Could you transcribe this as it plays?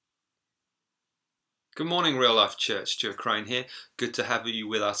Good morning, Real Life Church. Stuart Crane here. Good to have you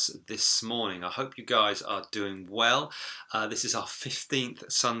with us this morning. I hope you guys are doing well. This is our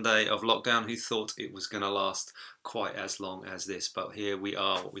 15th Sunday of lockdown. Who thought it was going to last quite as long as this? But here we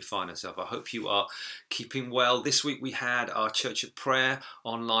are, what we find ourselves. I hope you are keeping well. This week we had our Church of Prayer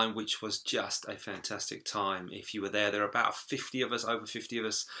online, which was just a fantastic time. If you were there are about 50 of us, over 50 of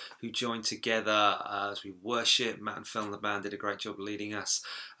us, who joined together as we worship. Matt and Phil and the band did a great job leading us.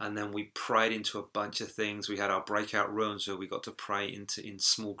 And then we prayed into a bunch of things. We had our breakout rooms where we got to pray in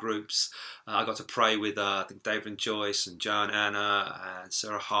small groups. I got to pray with I think David and Joyce and Joe and Anna and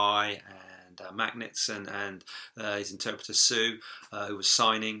Sarah High and Mac Nixon and his interpreter Sue, who was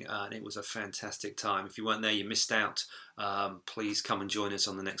signing, and it was a fantastic time. If you weren't there, you missed out. Please come and join us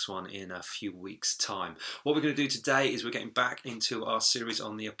on the next one in a few weeks' time. What we're going to do today is we're getting back into our series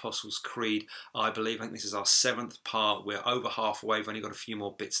on the Apostles' Creed. I think this is our 7th part. We're over halfway. We've only got a few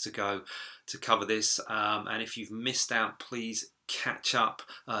more bits to go to cover this. And if you've missed out, please catch up.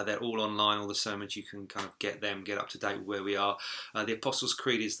 They're all online, all the sermons. You can kind of get up to date with where we are. The Apostles'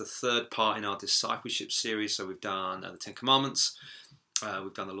 Creed is the 3rd part in our discipleship series. So we've done the Ten Commandments.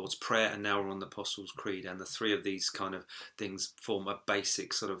 We've done the Lord's Prayer, and now we're on the Apostles' Creed, and the three of these kind of things form a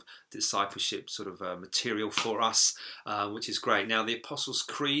basic sort of discipleship sort of material for us, which is great. Now, the Apostles'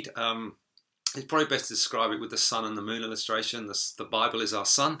 Creed, it's probably best to describe it with the sun and the moon illustration. The Bible is our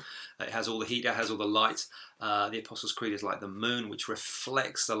sun. It has all the heat, it has all the light. The Apostles' Creed is like the moon, which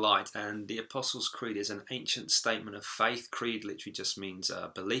reflects the light. And the Apostles' Creed is an ancient statement of faith. Creed literally just means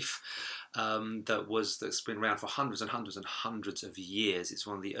belief. That's been around for hundreds and hundreds and hundreds of years. It's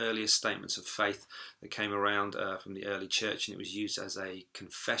one of the earliest statements of faith that came around from the early church, and it was used as a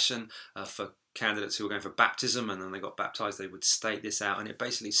confession for candidates who were going for baptism, and then they got baptized. They would state this out, and it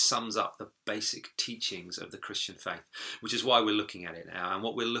basically sums up the basic teachings of the Christian faith, which is why we're looking at it now. And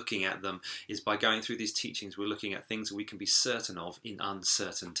what we're looking at them is by going through these teachings, we're looking at things that we can be certain of in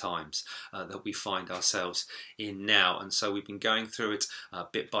uncertain times that we find ourselves in now. And so we've been going through it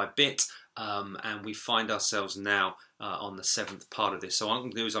bit by bit, and we find ourselves now on the 7th part of this. So what I'm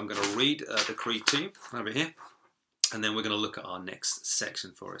going to do is I'm going to read the creed to you over here. And then we're going to look at our next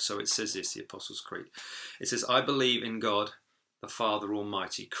section for us. So it says this, the Apostles' Creed. It says, I believe in God, the Father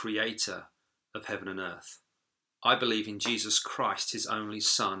Almighty, creator of heaven and earth. I believe in Jesus Christ, his only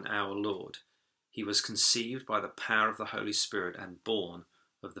Son, our Lord. He was conceived by the power of the Holy Spirit and born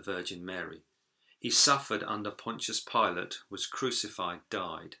of the Virgin Mary. He suffered under Pontius Pilate, was crucified,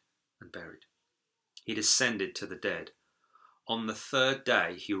 died, and buried. He descended to the dead. On the 3rd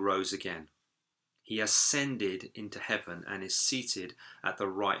day he rose again. He ascended into heaven and is seated at the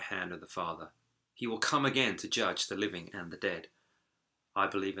right hand of the Father. He will come again to judge the living and the dead. I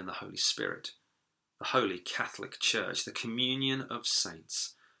believe in the Holy Spirit, the Holy Catholic Church, the communion of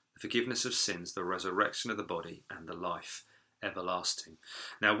saints, the forgiveness of sins, the resurrection of the body, and the life everlasting.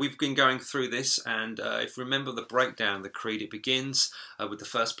 Now, we've been going through this, and if you remember the breakdown of the creed, it begins with the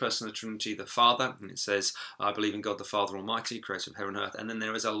first person of the Trinity, the Father, and it says, I believe in God the Father Almighty, creator of heaven and earth. And then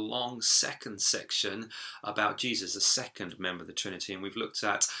there is a long second section about Jesus, the second member of the Trinity, and we've looked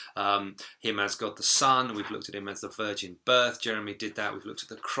at him as God the Son. We've looked at him as the virgin birth. Jeremy did that. We've looked at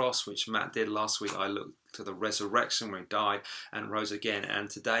the cross, which Matt did last week. I looked to the resurrection where he died and rose again. And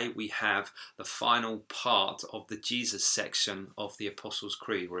today we have the final part of the Jesus section of the Apostles'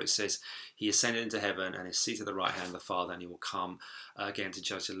 Creed, where it says he ascended into heaven and is seated at the right hand of the Father, and he will come again to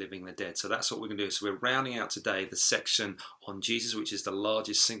judge the living and the dead. So that's what we're going to do. So we're rounding out today the section on Jesus, which is the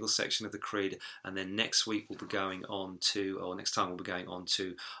largest single section of the creed, and then next week we'll be going on to, or next time we'll be going on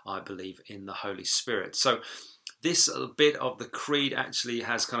to, I believe in the Holy Spirit. So this bit of the creed actually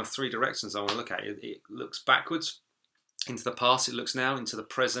has kind of 3 directions I want to look at. It looks backwards into the past, it looks now into the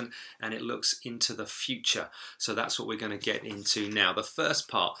present, and it looks into the future. So that's what we're going to get into now. The first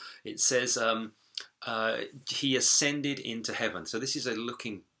part, it says he ascended into heaven. So this is a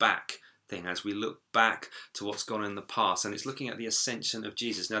looking back thing as we look back to what's gone in the past, and it's looking at the ascension of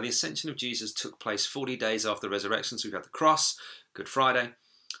Jesus. Now, the ascension of Jesus took place 40 days after the resurrection. So we've had the cross, Good Friday.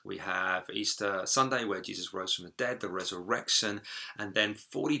 We have Easter Sunday, where Jesus rose from the dead, the resurrection, and then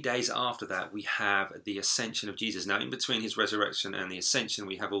 40 days after that, we have the ascension of Jesus. Now, in between his resurrection and the ascension,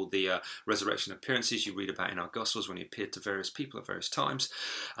 we have all the resurrection appearances you read about in our Gospels when he appeared to various people at various times.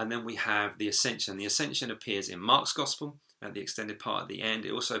 And then we have the ascension. The ascension appears in Mark's Gospel, at the extended part at the end.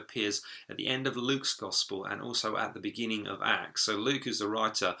 It also appears at the end of Luke's Gospel and also at the beginning of Acts. So Luke, who's the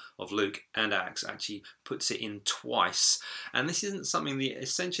writer of Luke and Acts, actually puts it in twice. And this isn't something, the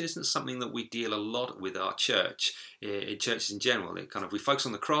ascension isn't something that we deal a lot with our church, in churches in general. We focus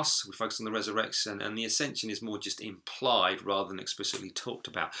on the cross, we focus on the resurrection, and the ascension is more just implied rather than explicitly talked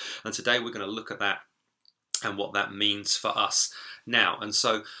about. And today we're going to look at that and what that means for us now. And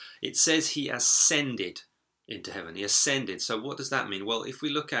so it says he ascended into heaven. He ascended. So what does that mean? Well, if we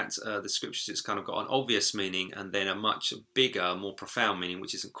look at the scriptures, it's kind of got an obvious meaning and then a much bigger, more profound meaning,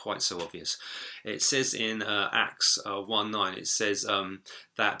 which isn't quite so obvious. It says in Acts 1:9, it says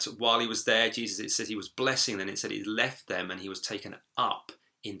that while he was there, Jesus, it says he was blessing them. It said he left them and he was taken up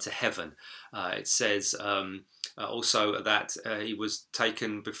into heaven. It says also that he was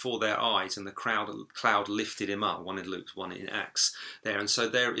taken before their eyes and the cloud lifted him up, one in Luke, one in Acts there. And so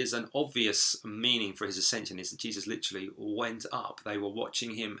there is an obvious meaning for his ascension, is that Jesus literally went up. They were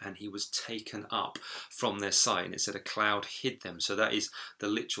watching him and he was taken up from their sight. And it said a cloud hid them. So that is the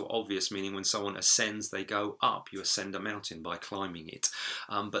literal obvious meaning. When someone ascends, they go up. You ascend a mountain by climbing it.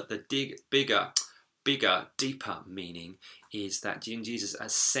 But the bigger, deeper meaning is that when Jesus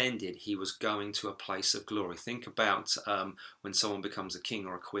ascended, he was going to a place of glory. Think about when someone becomes a king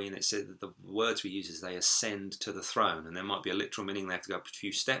or a queen. It said that the words we use is they ascend to the throne, and there might be a literal meaning they have to go up a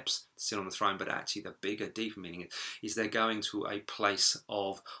few steps to sit on the throne, but actually the bigger, deeper meaning is they're going to a place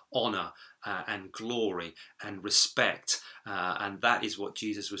of honor and glory and respect, and that is what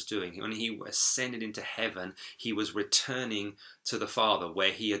Jesus was doing. When he ascended into heaven, he was returning to the Father,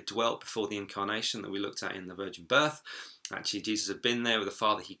 where he had dwelt before the incarnation that we looked at in the virgin birth. Actually, Jesus had been there with the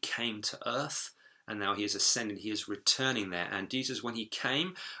Father. He came to earth, and now he has ascended. He is returning there. And Jesus, when he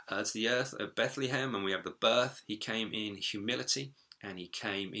came to the earth at Bethlehem, and we have the birth, he came in humility and he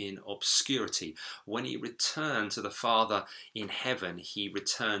came in obscurity. When he returned to the Father in heaven, he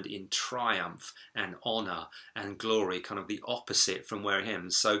returned in triumph and honor and glory, kind of the opposite from where he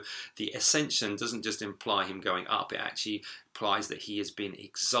is. So the ascension doesn't just imply him going up, it actually implies that he has been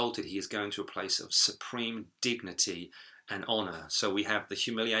exalted. He is going to a place of supreme dignity and honor. So we have the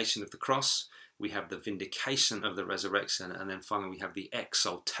humiliation of the cross, we have the vindication of the resurrection, and then finally we have the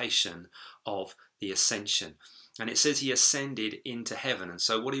exaltation of the ascension. And it says he ascended into heaven. And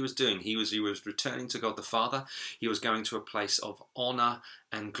so what he was doing, he was returning to God the Father. He was going to a place of honor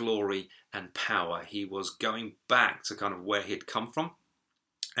and glory and power. He was going back to kind of where he'd come from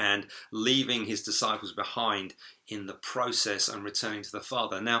and leaving his disciples behind in the process and returning to the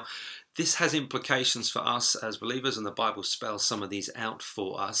Father. Now, this has implications for us as believers, and the Bible spells some of these out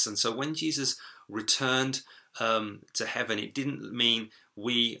for us. And so when Jesus returned to heaven, it didn't mean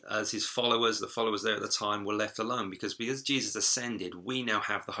we, as his followers, the followers there at the time, were left alone, because Jesus ascended, we now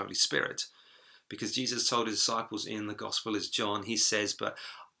have the Holy Spirit. Because Jesus told his disciples in the Gospel as John, he says, but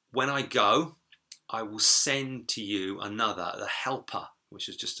when I go, I will send to you another, the helper, which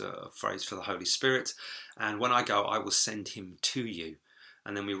is just a phrase for the Holy Spirit. And when I go, I will send him to you.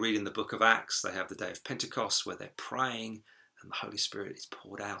 And then we read in the book of Acts, they have the day of Pentecost where they're praying and the Holy Spirit is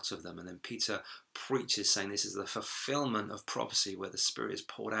poured out of them. And then Peter preaches saying this is the fulfillment of prophecy where the Spirit is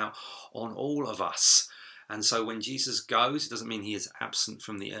poured out on all of us. And so when Jesus goes, it doesn't mean he is absent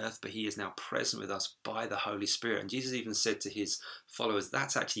from the earth, but he is now present with us by the Holy Spirit. And Jesus even said to his followers,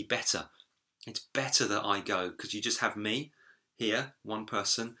 that's actually better. It's better that I go, because you just have me here, one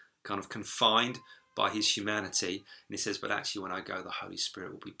person, kind of confined by his humanity. And he says, but actually when I go, the Holy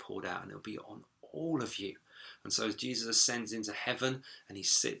Spirit will be poured out and it'll be on all of you. And so as Jesus ascends into heaven and he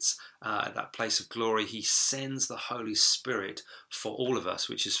sits at that place of glory, he sends the Holy Spirit for all of us,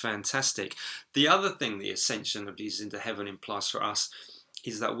 which is fantastic. The other thing the ascension of Jesus into heaven implies for us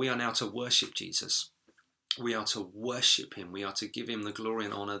is that we are now to worship Jesus. We are to worship him. We are to give him the glory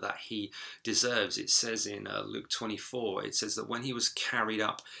and honor that he deserves. It says in Luke 24, it says that when he was carried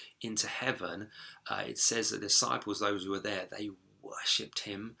up into heaven, it says that the disciples, those who were there, they worshipped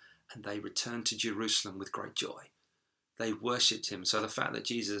him and they returned to Jerusalem with great joy. They worshipped him. So the fact that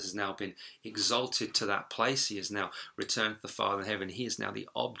Jesus has now been exalted to that place, he has now returned to the Father in heaven, he is now the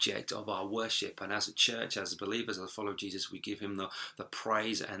object of our worship. And as a church, as believers, as followers of Jesus, we give him the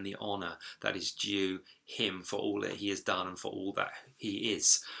praise and the honor that is due him for all that he has done and for all that he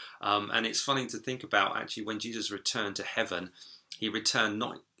is. And it's funny to think about, actually, when Jesus returned to heaven, he returned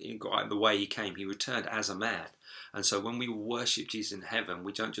not in the way he came, he returned as a man. And so when we worship Jesus in heaven,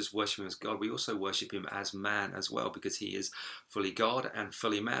 we don't just worship him as God, we also worship him as man as well, because he is fully God and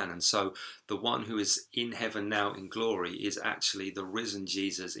fully man. And so the one who is in heaven now in glory is actually the risen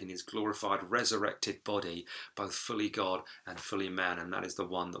Jesus in his glorified, resurrected body, both fully God and fully man. And that is the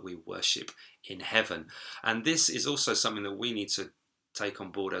one that we worship in heaven. And this is also something that we need to take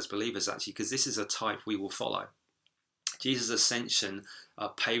on board as believers, actually, because this is a type we will follow. Jesus' ascension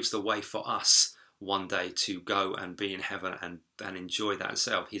paves the way for us one day to go and be in heaven and enjoy that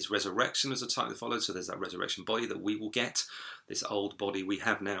itself. His resurrection is a type that follows, so there's that resurrection body that we will get. This old body we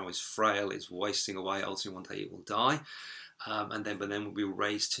have now is frail, it's wasting away, ultimately one day it will die. but then we'll be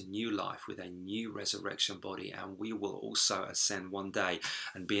raised to new life with a new resurrection body, and we will also ascend one day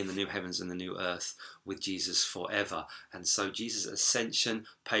and be in the new heavens and the new earth with Jesus forever. And so Jesus' ascension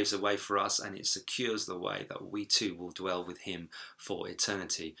paves the way for us, and it secures the way that we too will dwell with him for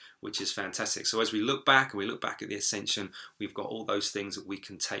eternity, which is fantastic. So as we look back, and we look back at the ascension, we've got all those things that we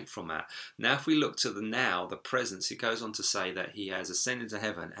can take from that. Now if we look to the now, the presence, it goes on to say that he has ascended to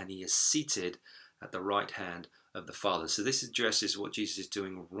heaven and he is seated at the right hand of the Father. So this addresses what Jesus is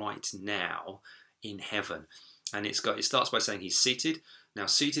doing right now in heaven. And it starts by saying he's seated. Now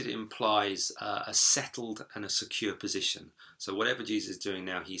seated implies a settled and a secure position. So whatever Jesus is doing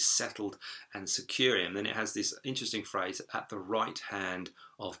now, he's settled and secure. And then it has this interesting phrase, at the right hand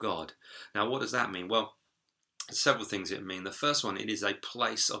of God. Now what does that mean? Well, several things it means. The first one, it is a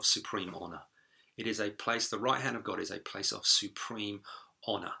place of supreme honor. It is a place, the right hand of God is a place of supreme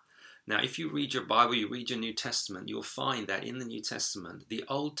honor. Now, if you read your Bible, you read your New Testament, you'll find that in the New Testament, the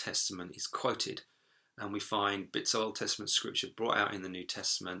Old Testament is quoted. And we find bits of Old Testament scripture brought out in the New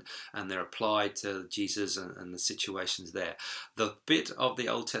Testament, and they're applied to Jesus and the situations there. The bit of the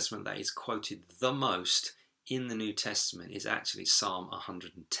Old Testament that is quoted the most in the New Testament is actually Psalm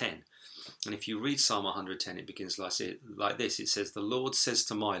 110. And if you read Psalm 110, it begins like this. It says, "The Lord says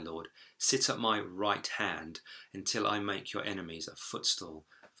to my Lord, sit at my right hand until I make your enemies a footstool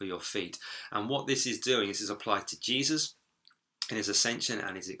for your feet." And what this is doing, this is applied to Jesus in his ascension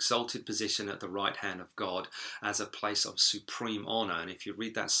and his exalted position at the right hand of God as a place of supreme honor. And if you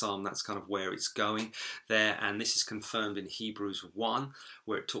read that psalm, that's kind of where it's going there. And this is confirmed in Hebrews 1,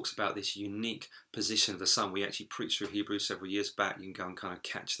 where it talks about this unique position of the Son. We actually preached through Hebrews several years back. You can go and kind of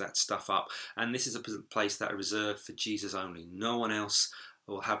catch that stuff up. And this is a place that is reserved for Jesus only. No one else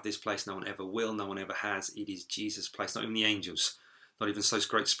will have this place. No one ever will. No one ever has. It is Jesus' place. Not even the angels, not even those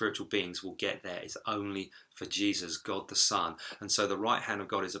great spiritual beings will get there. It's only for Jesus, God the Son. And so the right hand of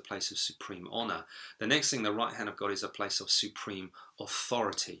God is a place of supreme honor. The next thing, the right hand of God is a place of supreme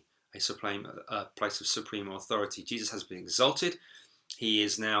authority. A place of supreme authority. Jesus has been exalted. He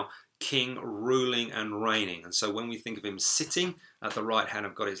is now king, ruling and reigning. And so when we think of him sitting at the right hand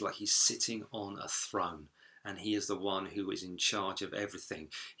of God, it's like he's sitting on a throne. And he is the one who is in charge of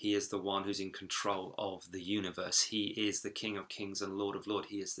everything. He is the one who's in control of the universe. He is the King of Kings and Lord of Lords.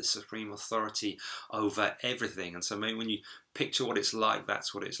 He is the supreme authority over everything. And so maybe when you picture what it's like,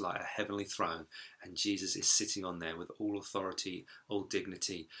 that's what it's like, a heavenly throne. And Jesus is sitting on there with all authority, all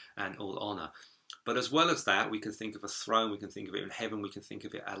dignity, and all honor. But as well as that, we can think of a throne, we can think of it in heaven, we can think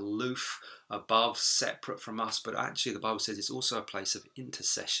of it aloof, above, separate from us. But actually the Bible says it's also a place of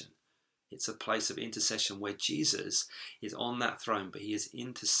intercession. It's a place of intercession where Jesus is on that throne, but he is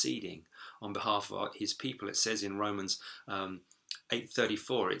interceding on behalf of his people. It says in Romans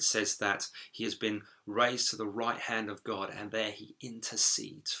 8:34, it says that he has been raised to the right hand of God, and there he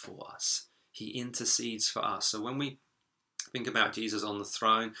intercedes for us. He intercedes for us. So when we think about Jesus on the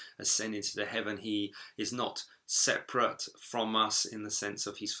throne, ascending to the heaven, he is not separate from us in the sense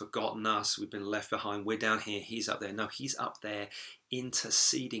of he's forgotten us, we've been left behind, we're down here, he's up there. No, he's up there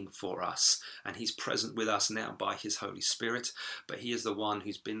interceding for us, and he's present with us now by his Holy Spirit. But he is the one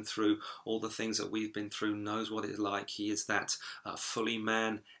who's been through all the things that we've been through, knows what it's like. He is that fully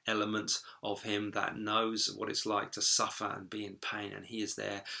man element of him that knows what it's like to suffer and be in pain, and he is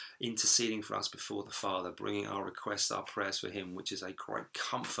there interceding for us before the Father, bringing our requests, our prayers for him, which is a great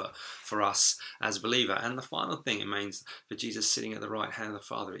comfort for us as a believer. And the final thing it means for Jesus sitting at the right hand of the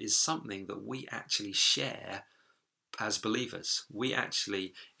Father is something that we actually share as believers. We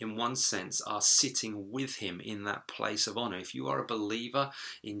actually, in one sense, are sitting with him in that place of honor. If you are a believer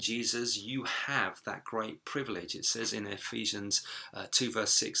in Jesus, you have that great privilege. It says in Ephesians 2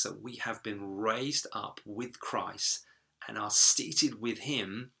 verse 6 that we have been raised up with Christ and are seated with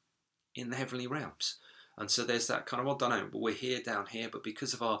him in the heavenly realms. And so there's that kind of odd dynamic, but we're here down here, but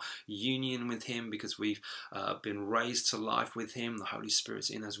because of our union with him, because we've been raised to life with him, the Holy Spirit's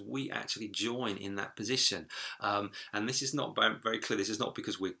in us, we actually join in that position. And this is not very clear. This is not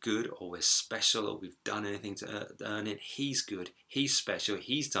because we're good or we're special or we've done anything to earn it. He's good, he's special,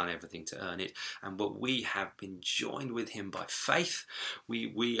 he's done everything to earn it. And but we have been joined with him by faith.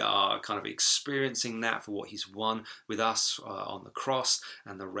 We are kind of experiencing that for what he's won with us on the cross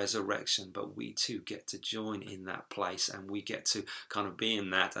and the resurrection, but we too get to join in that place, and we get to kind of be in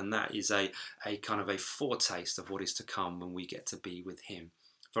that, and that is a kind of a foretaste of what is to come when we get to be with him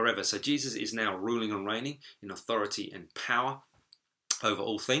forever. So Jesus is now ruling and reigning in authority and power over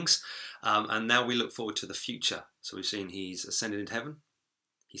all things, and now we look forward to the future. So we've seen he's ascended into heaven,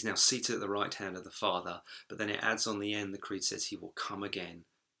 he's now seated at the right hand of the Father, but then it adds on the end, the creed says he will come again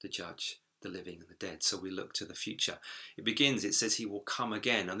to judge the living and the dead. So we look to the future. It says he will come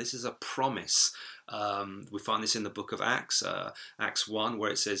again. And this is a promise. We find this in the book of Acts, Acts 1,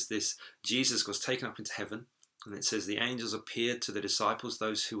 where it says this: Jesus was taken up into heaven. And it says the angels appeared to the disciples,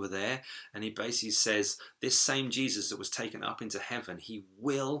 those who were there. And he basically says this same Jesus that was taken up into heaven, he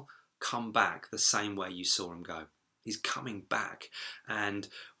will come back the same way you saw him go. He's coming back. And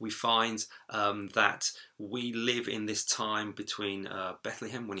we find that we live in this time between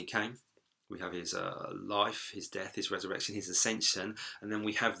Bethlehem, when he came. We have his life, his death, his resurrection, his ascension. And then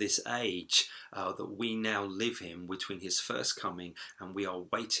we have this age that we now live in between his first coming, and we are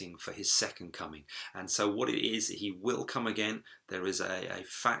waiting for his second coming. And so what it is, he will come again. There is a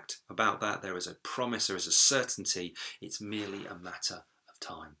fact about that. There is a promise. There is a certainty. It's merely a matter of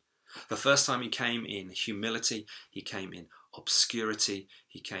time. The first time he came in humility, he came in obscurity,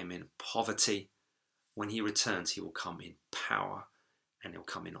 he came in poverty. When he returns, he will come in power, and he'll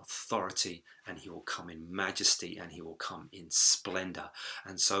come in authority, and he will come in majesty, and he will come in splendor.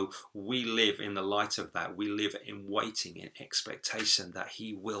 And so we live in the light of that. We live in waiting, in expectation that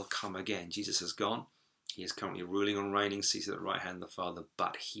he will come again. Jesus has gone. He is currently ruling and reigning, seated at the right hand of the Father,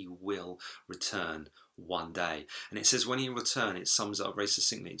 but he will return one day. And it says when he will return, it sums up very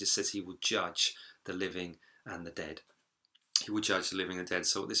succinctly. It just says he will judge the living and the dead. He will judge the living and the dead.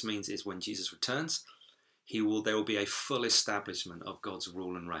 So what this means is when Jesus returns, there will be a full establishment of God's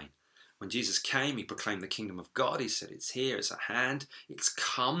rule and reign. When Jesus came, he proclaimed the kingdom of God. He said it's here, it's at hand, it's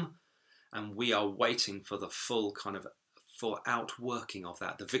come, and we are waiting for the full outworking of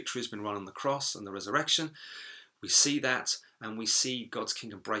that. The victory has been won on the cross and the resurrection. We see that, and we see God's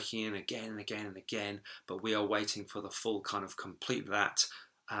kingdom breaking in again and again and again, but we are waiting for the full complete that.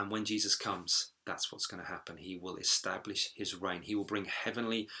 And when Jesus comes, that's what's going to happen. He will establish his reign. He will bring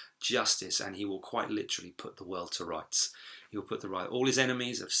heavenly justice, and he will quite literally put the world to rights. He will put all his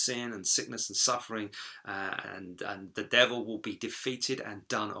enemies of sin and sickness and suffering, and the devil will be defeated and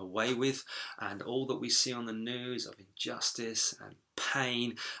done away with. And all that we see on the news of injustice and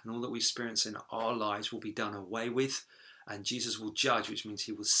pain and all that we experience in our lives will be done away with. And Jesus will judge, which means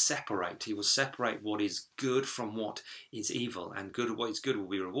he will separate. He will separate what is good from what is evil. And what is good will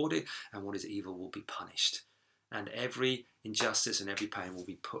be rewarded, and what is evil will be punished. And every injustice and every pain will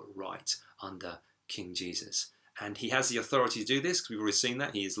be put right under King Jesus. And he has the authority to do this, because we've already seen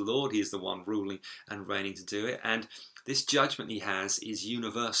that. He is Lord. He is the one ruling and reigning to do it. And this judgment he has is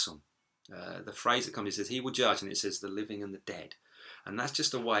universal. The phrase that comes, it says, he will judge, and it says the living and the dead. And that's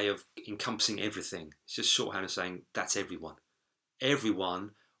just a way of encompassing everything. It's just shorthand of saying that's everyone.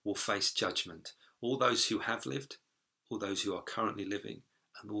 Everyone will face judgment. All those who have lived, all those who are currently living,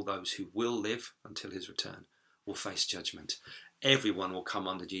 and all those who will live until his return will face judgment. Everyone will come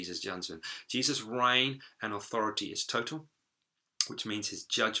under Jesus' judgment. Jesus' reign and authority is total, which means his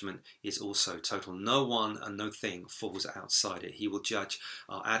judgment is also total. No one and no thing falls outside it. He will judge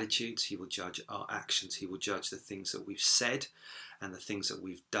our attitudes. He will judge our actions. He will judge the things that we've said and the things that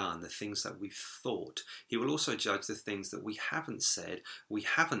we've done, the things that we've thought. He will also judge the things that we haven't said, we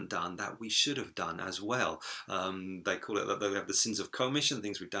haven't done, that we should have done as well. They call it, they have the sins of commission, the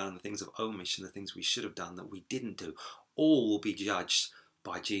things we've done, and the things of omission, the things we should have done that we didn't do. All will be judged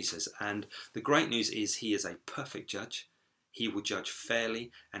by Jesus. And the great news is he is a perfect judge. He will judge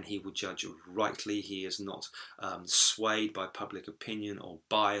fairly, and he will judge rightly. He is not swayed by public opinion or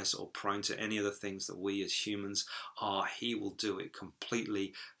bias or prone to any of the things that we as humans are. He will do it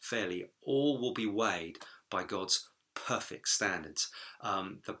completely fairly. All will be weighed by God's perfect standards.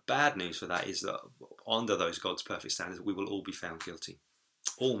 The bad news for that is that under those God's perfect standards, we will all be found guilty.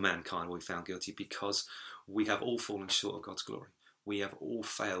 All mankind will be found guilty, because we have all fallen short of God's glory. We have all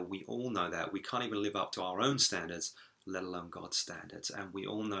failed. We all know that. We can't even live up to our own standards, let alone God's standards. And we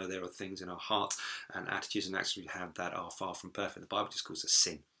all know there are things in our heart and attitudes and actions we have that are far from perfect. The Bible just calls it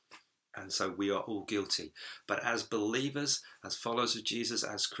sin. And so we are all guilty. But as believers, as followers of Jesus,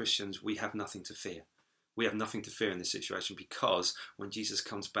 as Christians, we have nothing to fear. We have nothing to fear in this situation, because when Jesus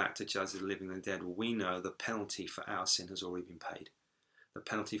comes back to judge the living and the dead, we know the penalty for our sin has already been paid. The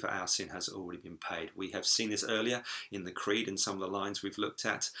penalty for our sin has already been paid. We have seen this earlier in the Creed and some of the lines we've looked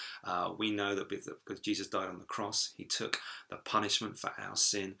at. We know that because Jesus died on the cross, he took the punishment for our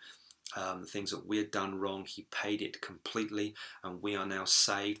sin. The things that we had done wrong, he paid it completely, and we are now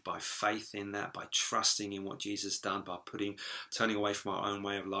saved by faith in that, by trusting in what Jesus done, by turning away from our own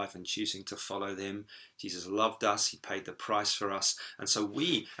way of life and choosing to follow him. Jesus loved us, he paid the price for us, and so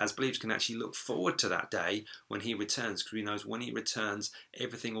we as believers can actually look forward to that day when he returns, because he knows when he returns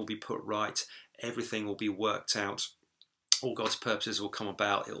everything will be put right, everything will be worked out, all God's purposes will come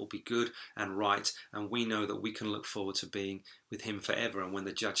about. It will be good and right, and we know that we can look forward to being with him forever. And when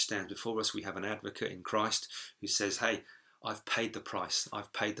the judge stands before us, we have an advocate in Christ who says, hey, I've paid the price.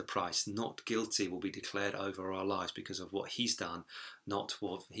 I've paid the price. Not guilty will be declared over our lives because of what he's done, not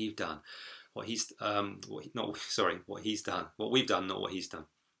what he's done. What he's done. What we've done, not what he's done.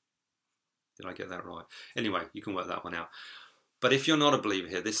 Did I get that right? Anyway, you can work that one out. But if you're not a believer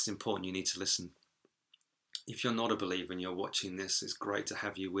here, this is important. You need to listen. If you're not a believer and you're watching this, it's great to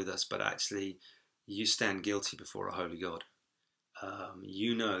have you with us, but actually you stand guilty before a holy God.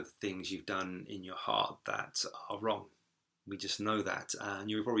 You know the things you've done in your heart that are wrong. We just know that, and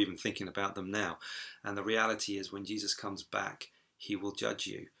you're probably even thinking about them now. And the reality is when Jesus comes back, he will judge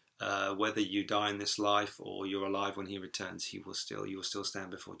you. Whether you die in this life or you're alive when he returns, you will still stand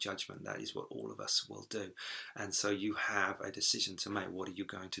before judgment. That is what all of us will do. And so you have a decision to make. What are you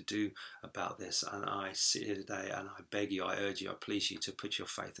going to do about this? And I sit here today and I beg you, I urge you, I please you to put your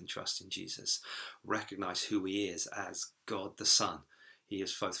faith and trust in Jesus. Recognize who he is as God the Son. He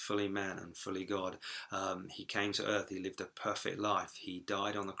is both fully man and fully God. He came to earth. He lived a perfect life. He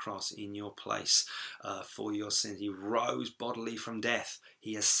died on the cross in your place for your sins. He rose bodily from death.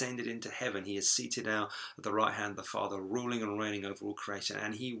 He ascended into heaven. He is seated now at the right hand of the Father, ruling and reigning over all creation.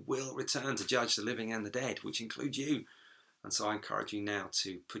 And he will return to judge the living and the dead, which includes you. And so I encourage you now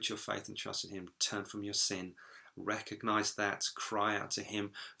to put your faith and trust in him. Turn from your sin. Recognize that, cry out to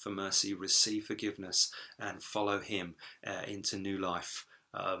him for mercy, receive forgiveness, and follow him into new life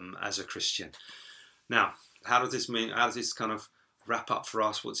as a Christian. Now, how does this kind of wrap up for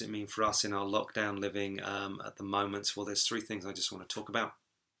us? What does it mean for us in our lockdown living at the moment? Well, there's three things I just want to talk about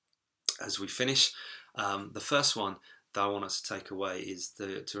as we finish. The first one that I want us to take away is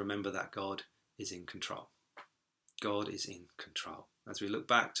to remember that God is in control. God is in control. As we look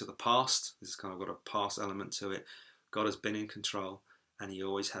back to the past, this has kind of got a past element to it. God has been in control, and he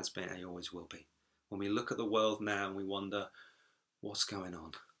always has been, and he always will be. When we look at the world now and we wonder, what's going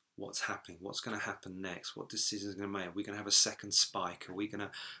on? What's happening? What's going to happen next? What decisions are going to make? Are we going to have a second spike? Are we going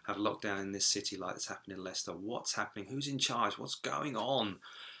to have lockdown in this city like that's happened in Leicester? What's happening? Who's in charge? What's going on?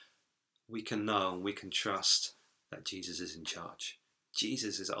 We can know and we can trust that Jesus is in charge.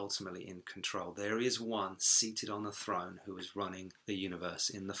 Jesus is ultimately in control. There is one seated on the throne who is running the universe.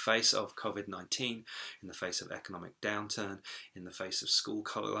 In the face of COVID-19, in the face of economic downturn, in the face of school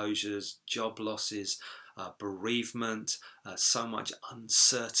closures, job losses, bereavement, so much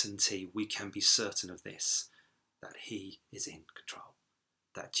uncertainty, we can be certain of this, that he is in control.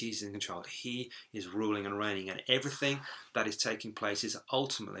 That Jesus is in control. He is ruling and reigning, and everything that is taking place is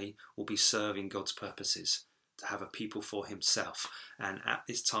ultimately will be serving God's purposes, to have a people for himself. And at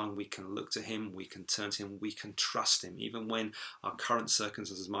this time we can look to him, we can turn to him, we can trust him. Even when our current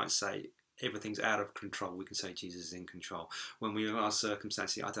circumstances might say everything's out of control, we can say Jesus is in control. When we are in our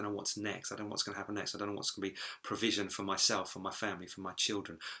circumstances, I don't know what's next, I don't know what's going to happen next, I don't know what's going to be provision for myself, for my family, for my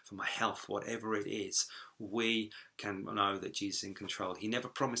children, for my health, whatever it is, we can know that Jesus is in control. He never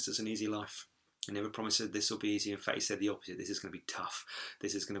promised us an easy life. He never promised that this will be easy. In fact, he said the opposite. This is going to be tough.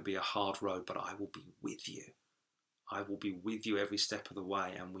 This is going to be a hard road, but I will be with you. I will be with you every step of the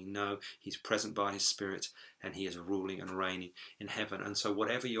way, and we know he's present by his Spirit and he is ruling and reigning in heaven. And so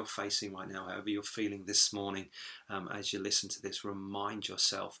whatever you're facing right now, however you're feeling this morning, as you listen to this, remind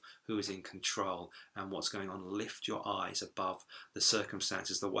yourself who is in control and what's going on. Lift your eyes above the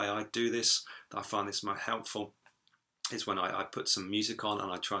circumstances. The way I do this, I find this most helpful, is when I put some music on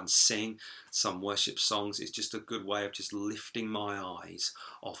and I try and sing some worship songs. It's just a good way of just lifting my eyes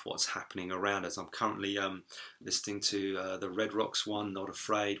off what's happening around us. I'm currently listening to the Red Rocks one, Not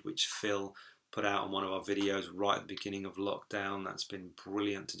Afraid, which Phil put out on one of our videos right at the beginning of lockdown. That's been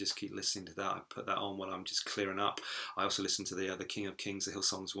brilliant to just keep listening to that. I put that on while I'm just clearing up. I also listened to the King of Kings, the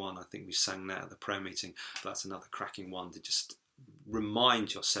Hillsongs one. I think we sang that at the prayer meeting. But that's another cracking one to just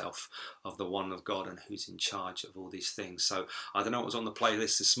remind yourself of the one of God and who's in charge of all these things. So I don't know what was on the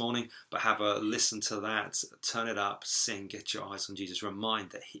playlist this morning, but have a listen to that, turn it up, sing, get your eyes on Jesus,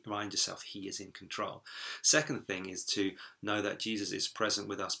 remind yourself he is in control. Second thing is to know that Jesus is present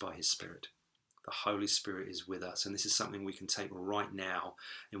with us by his Spirit. The Holy Spirit is with us, and this is something we can take right now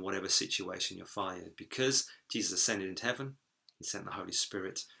in whatever situation you're finding. Because Jesus ascended into heaven, he sent the Holy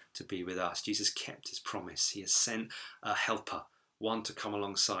Spirit to be with us. Jesus kept his promise. He has sent a helper, one to come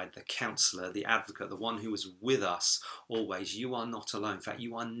alongside, the counselor, the advocate, the one who is with us always. You are not alone. In fact,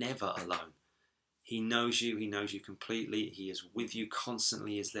 you are never alone. He knows you. He knows you completely. He is with you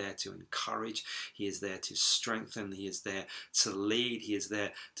constantly. He is there to encourage. He is there to strengthen. He is there to lead. He is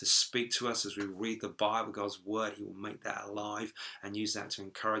there to speak to us as we read the Bible, God's word. He will make that alive and use that to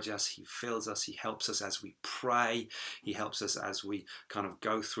encourage us. He fills us. He helps us as we pray. He helps us as we kind of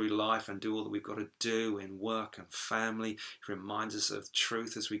go through life and do all that we've got to do in work and family. He reminds us of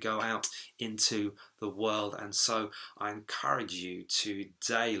truth as we go out into the world. And so I encourage you to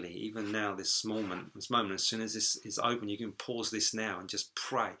daily, even now, this moment, as soon as this is open, you can pause this now and just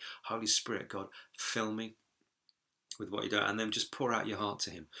pray, Holy Spirit, God, fill me with what you do, and then just pour out your heart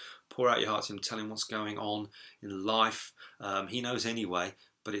to him. Pour out your heart to him, tell him what's going on in life. He knows anyway,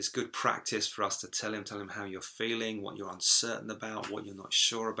 but it's good practice for us to tell him how you're feeling, what you're uncertain about, what you're not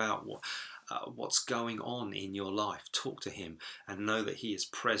sure about, what's going on in your life. Talk to him and know that he is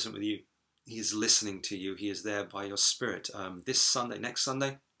present with you. He is listening to you. He is there by your spirit. Next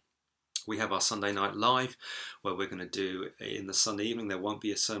Sunday, we have our Sunday night live, where we're going to do in the Sunday evening. There won't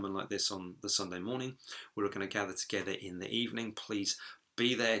be a sermon like this on the Sunday morning. We're going to gather together in the evening. Please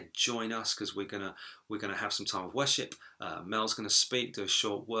be there, join us, because we're gonna have some time of worship. Mel's going to speak, do a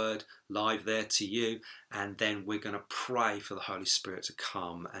short word live there to you, and then we're going to pray for the Holy Spirit to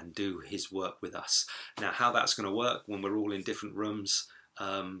come and do his work with us. Now, how that's going to work when we're all in different rooms,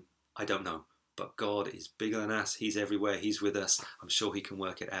 I don't know. But God is bigger than us. He's everywhere. He's with us. I'm sure he can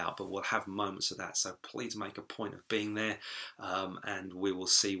work it out. But we'll have moments of that. So please make a point of being there, and we will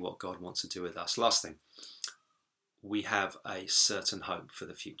see what God wants to do with us. Last thing, we have a certain hope for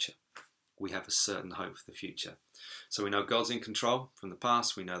the future. We have a certain hope for the future. So we know God's in control from the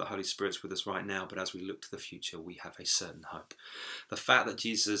past. We know the Holy Spirit's with us right now. But as we look to the future, we have a certain hope. The fact that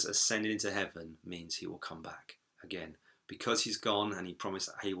Jesus ascended into heaven means he will come back again. Because he's gone and he promised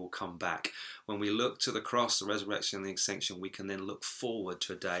that he will come back. When we look to the cross, the resurrection and the ascension, we can then look forward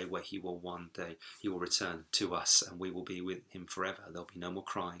to a day where he will return to us and we will be with him forever. There'll be no more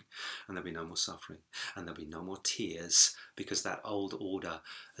crying and there'll be no more suffering and there'll be no more tears, because that old order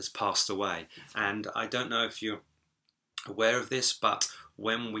has passed away. And I don't know if you're aware of this, but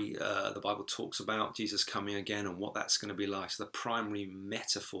when the Bible talks about Jesus coming again and what that's going to be like, so the primary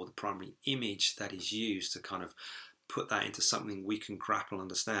metaphor, the primary image that is used to kind of put that into something we can grapple and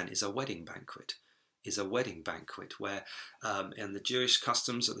understand is a wedding banquet. Where in the Jewish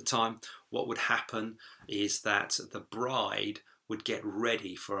customs at the time, what would happen is that the bride would get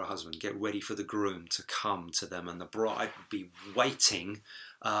ready for her husband, get ready for the groom to come to them, and the bride would be waiting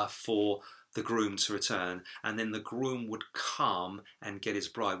for the groom to return, and then the groom would come and get his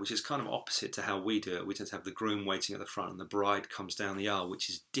bride, which is kind of opposite to how we do it. We tend to have the groom waiting at the front and the bride comes down the aisle, which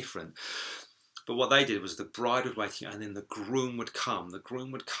is different. But what they did was the bride was waiting and then the groom would come. The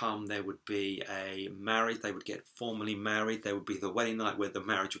groom would come, there would be they would get formally married. There would be the wedding night where the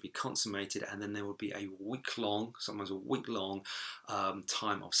marriage would be consummated, and then there would be sometimes a week-long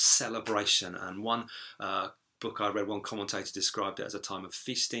time of celebration. And one book I read, one commentator described it as a time of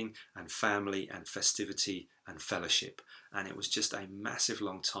feasting and family and festivity and fellowship. And it was just a massive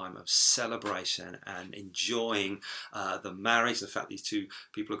long time of celebration and enjoying the marriage, the fact these two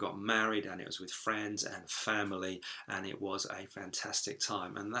people got married, and it was with friends and family, and it was a fantastic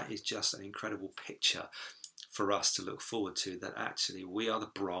time. And that is just an incredible picture for us to look forward to, that actually we are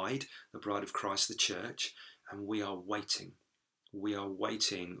the bride of Christ, the church, and we are waiting. We are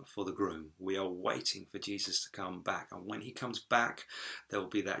waiting for the groom. We are waiting for Jesus to come back. And when he comes back, there will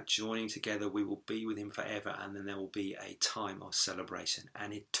be that joining together. We will be with him forever. And then there will be a time of celebration,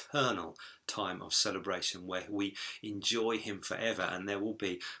 an eternal time of celebration where we enjoy him forever. And there will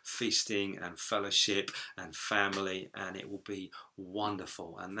be feasting and fellowship and family, and it will be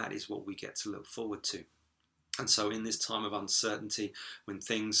wonderful. And that is what we get to look forward to. And so in this time of uncertainty, when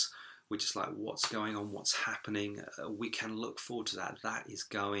we're just like, what's going on, what's happening, we can look forward to that. That is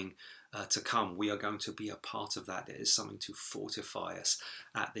going to come. We are going to be a part of that. It is something to fortify us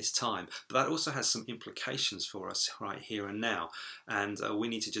at this time. But that also has some implications for us right here and now. And we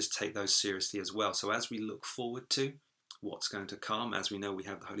need to just take those seriously as well. So as we look forward to what's going to come, as we know we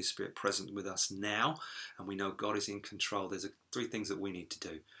have the Holy Spirit present with us now, and we know God is in control, there's three things that we need to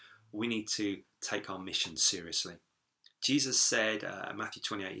do. We need to take our mission seriously. Jesus said, Matthew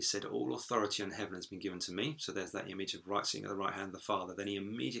 28, he said, all authority on heaven has been given to me. So there's that image of sitting at the right hand of the Father. Then he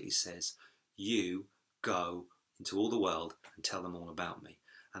immediately says, you go into all the world and tell them all about me.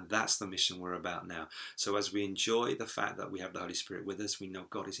 And that's the mission we're about now. So as we enjoy the fact that we have the Holy Spirit with us, we know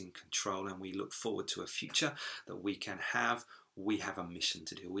God is in control, and we look forward to a future that we can have. We have a mission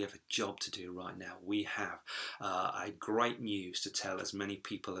to do. We have a job to do right now. We have a great news to tell as many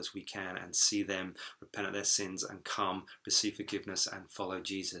people as we can and see them repent of their sins and come, receive forgiveness and follow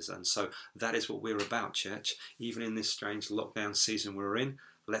Jesus. And so that is what we're about, church. Even in this strange lockdown season we're in,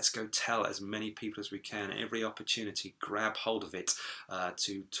 let's go tell as many people as we can. Every opportunity, grab hold of it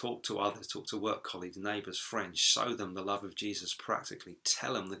to talk to others, talk to work colleagues, neighbours, friends, show them the love of Jesus practically,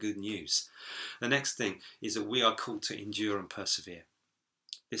 tell them the good news. The next thing is that we are called to endure and persevere.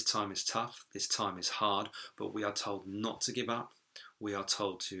 This time is tough, this time is hard, but we are told not to give up. We are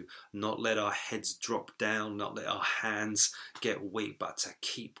told to not let our heads drop down, not let our hands get weak, but to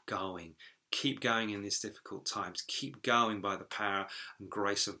keep going. Keep going in these difficult times. Keep going by the power and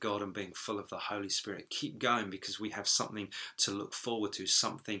grace of God and being full of the Holy Spirit. Keep going because we have something to look forward to,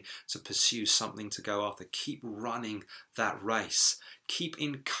 something to pursue, something to go after. Keep running that race. Keep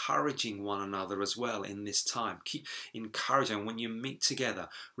encouraging one another as well in this time. Keep encouraging. When you meet together,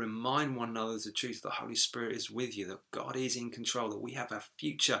 remind one another of the truth. The Holy Spirit is with you, that God is in control, that we have a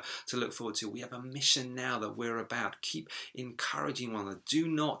future to look forward to. We have a mission now that we're about. Keep encouraging one another. Do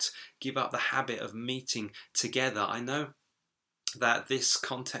not give up the habit of meeting together. I know that this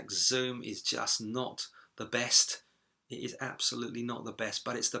context Zoom is just not the best. It is absolutely not the best,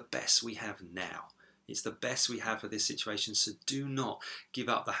 but it's the best we have now. It's the best we have for this situation, so do not give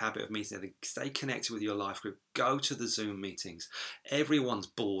up the habit of meeting. Stay connected with your life group. Go to the Zoom meetings. Everyone's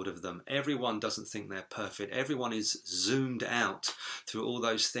bored of them. Everyone doesn't think they're perfect. Everyone is zoomed out through all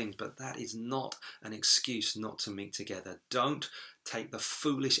those things, but that is not an excuse not to meet together. Don't take the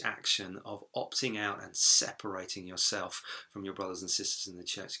foolish action of opting out and separating yourself from your brothers and sisters in the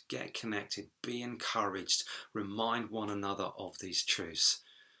church. Get connected. Be encouraged. Remind one another of these truths.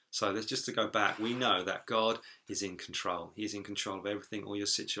 So let's just to go back, we know that God is in control. He is in control of everything, all your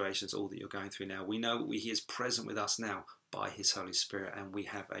situations, all that you're going through now. We know He is present with us now by His Holy Spirit, and we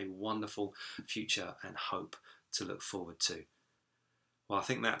have a wonderful future and hope to look forward to. Well, I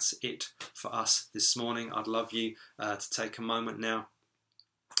think that's it for us this morning. I'd love you to take a moment now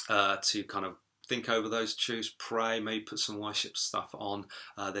to kind of think over those truths, pray, maybe put some worship stuff on.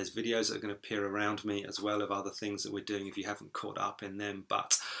 There's videos that are going to appear around me as well of other things that we're doing if you haven't caught up in them.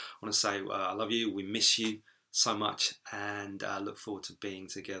 But I want to say I love you, we miss you so much, and look forward to being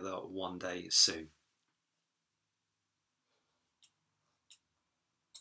together one day soon.